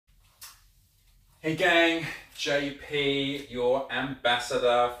Hey gang, JP, your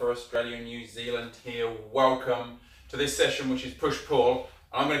ambassador for Australia and New Zealand here. Welcome to this session, which is push-pull.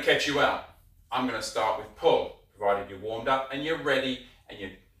 I'm going to catch you out. I'm going to start with pull, provided you're warmed up and you're ready and you're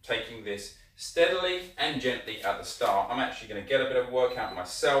taking this steadily and gently at the start. I'm actually going to get a bit of a workout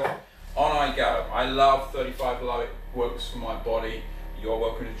myself. On I go. I love 35 below. It works for my body. You're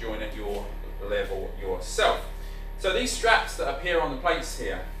welcome to join at your level yourself. So these straps that appear on the plates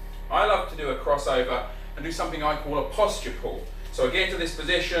here, I love to do a crossover and do something I call a posture pull. So I get into this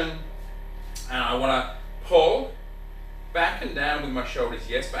position and I want to pull back and down with my shoulders,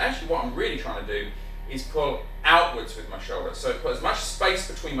 yes, but actually what I'm really trying to do is pull outwards with my shoulders. So put as much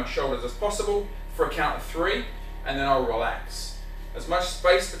space between my shoulders as possible for a count of 3, and then I'll relax. As much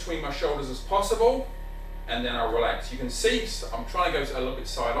space between my shoulders as possible, and then I'll relax. You can see, I'm trying to go a little bit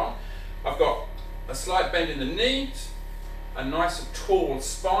side on. I've got a slight bend in the knees, a nice tall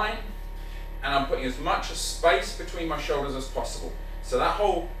spine, and I'm putting as much space between my shoulders as possible. So that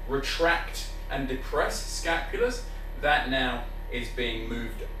whole retract and depress scapulars, that now is being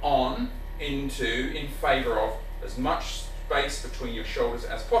moved on into in favor of as much space between your shoulders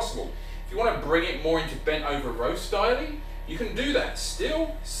as possible. If you want to bring it more into bent over row styling, you can do that.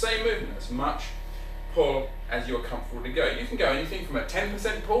 Still, same movement, as much pull as you're comfortable to go. You can go anything from a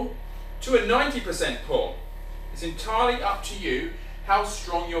 10% pull to a 90% pull. It's entirely up to you how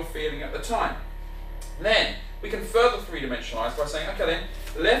strong you're feeling at the time. Then we can further three-dimensionalize by saying, okay then,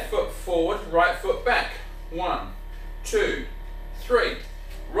 left foot forward, right foot back. 1, 2, 3.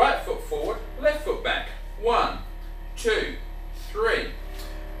 Right foot forward, left foot back. 1, 2, 3.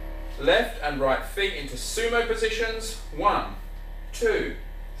 Left and right feet into sumo positions. 1, 2,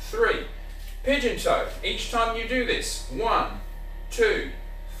 3. Pigeon toe. Each time you do this, 1, 2,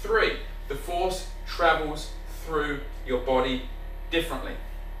 3. The force travels through your body differently.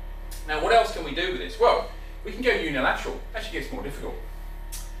 Now what else can we do with this? Well, we can go unilateral. Actually gets more difficult.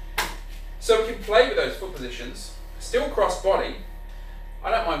 So we can play with those foot positions, still cross body.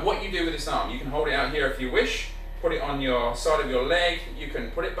 I don't mind what you do with this arm. You can hold it out here if you wish, put it on your side of your leg, you can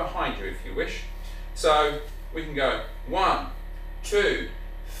put it behind you if you wish. So we can go 1, 2,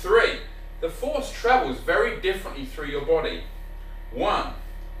 3. The force travels very differently through your body. 1,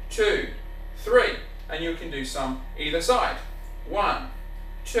 2, 3. And you can do some either side. 1,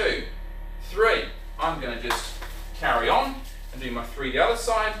 2, 3. I'm going to just carry on and do my 3 the other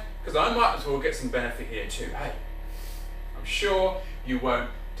side, because I might as well get some benefit here too. Hey, I'm sure you won't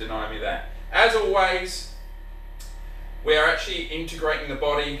deny me that. As always, we are actually integrating the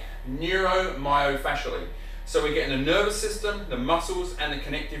body neuromyofascially. So we're getting the nervous system, the muscles, and the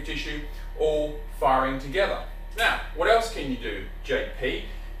connective tissue all firing together. Now, what else can you do, JP?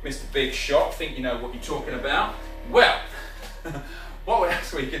 Mr. Big Shot, think you know what you're talking about? Well, what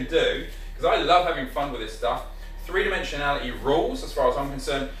else we can do, because I love having fun with this stuff, three-dimensionality rules as far as I'm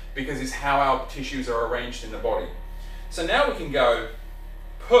concerned, because it's how our tissues are arranged in the body. So now we can go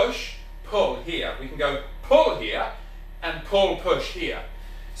push, pull here. We can go pull here and pull, push here.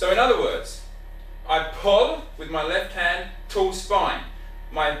 So in other words, I pull with my left hand, tall spine.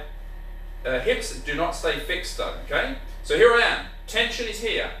 My hips do not stay fixed though, okay? So here I am. Tension is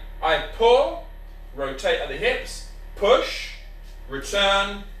here. I pull, rotate at the hips, push,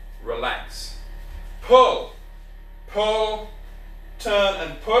 return, relax. Pull, pull, turn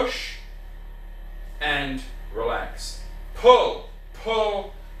and push, and relax. Pull,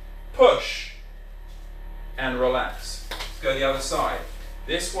 pull, push, and relax. Let's go the other side.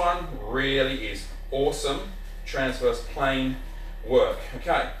 This one really is awesome transverse plane work.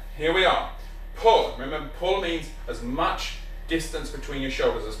 Okay, here we are. Pull. Remember, pull means as much distance between your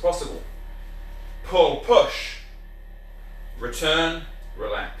shoulders as possible. Pull, push, return,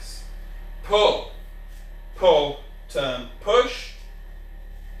 relax. Pull, pull, turn, push,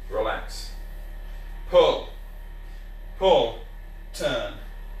 relax. Pull, pull, turn,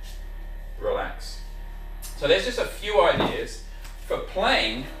 relax. So there's just a few ideas for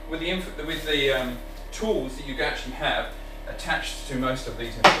playing with the tools that you actually have attached to most of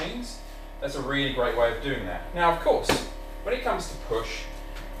these machines. That's a really great way of doing that. Now, of course, when it comes to push,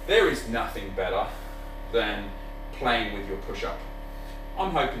 there is nothing better than playing with your push-up.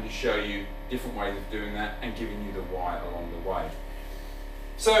 I'm hoping to show you different ways of doing that and giving you the why along the way.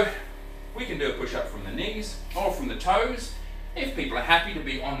 So we can do a push-up from the knees or from the toes if people are happy to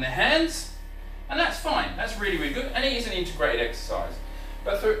be on their hands, and that's fine. That's really, really good, and it is an integrated exercise.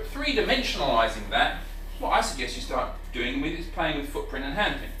 But through three-dimensionalizing that, what I suggest you start doing is playing with footprint and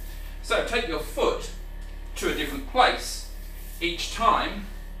handpin. So take your foot to a different place each time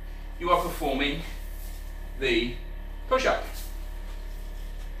you are performing the push-up.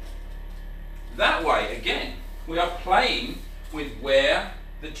 That way, again, we are playing with where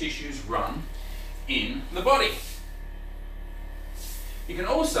the tissues run in the body. You can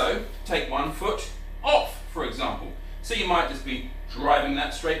also take one foot off, for example. So you might just be driving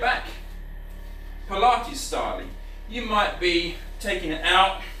that straight back. Pilates style. You might be taking it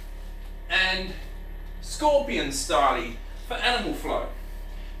out and scorpion style for animal flow.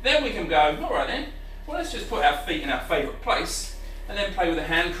 Then we can go, all right then, well let's just put our feet in our favourite place and then play with a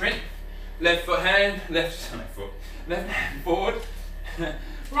handprint. Left hand forward,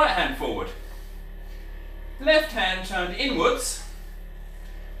 right hand forward. Left hand turned inwards,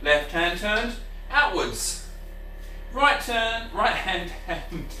 left hand turned outwards. Right hand,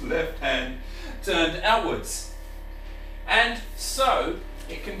 left hand turned outwards. And so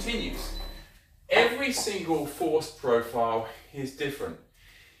it continues. Every single force profile is different.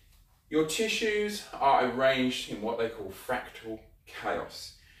 Your tissues are arranged in what they call fractal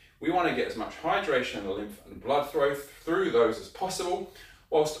chaos. We want to get as much hydration and lymph and blood flow through those as possible,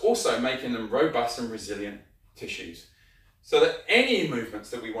 whilst also making them robust and resilient tissues. So that any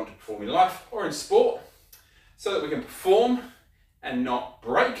movements that we want to perform in life or in sport, so that we can perform and not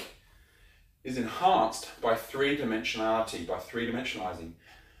break, is enhanced by three-dimensionality, by three-dimensionalizing.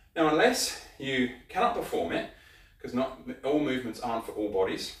 Now, unless you cannot perform it, because not all movements aren't for all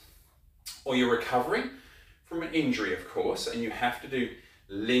bodies, or you're recovering from an injury, of course, and you have to do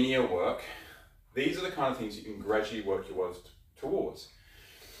linear work, these are the kind of things you can gradually work your way towards.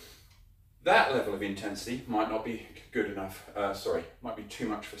 That level of intensity might not be good enough, might be too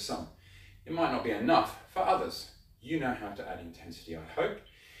much for some. It might not be enough for others. You know how to add intensity, I hope.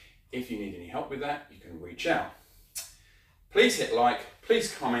 If you need any help with that, you can reach out. Please hit like,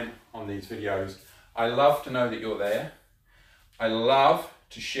 please comment on these videos. I love to know that you're there. I love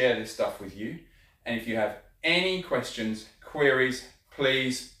to share this stuff with you. And if you have any questions, queries,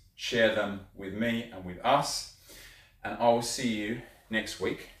 please share them with me and with us. And I will see you next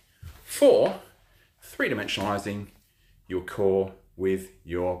week for three-dimensionalizing your core with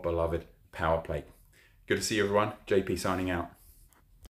your beloved power plate. Good to see you, everyone. JP signing out.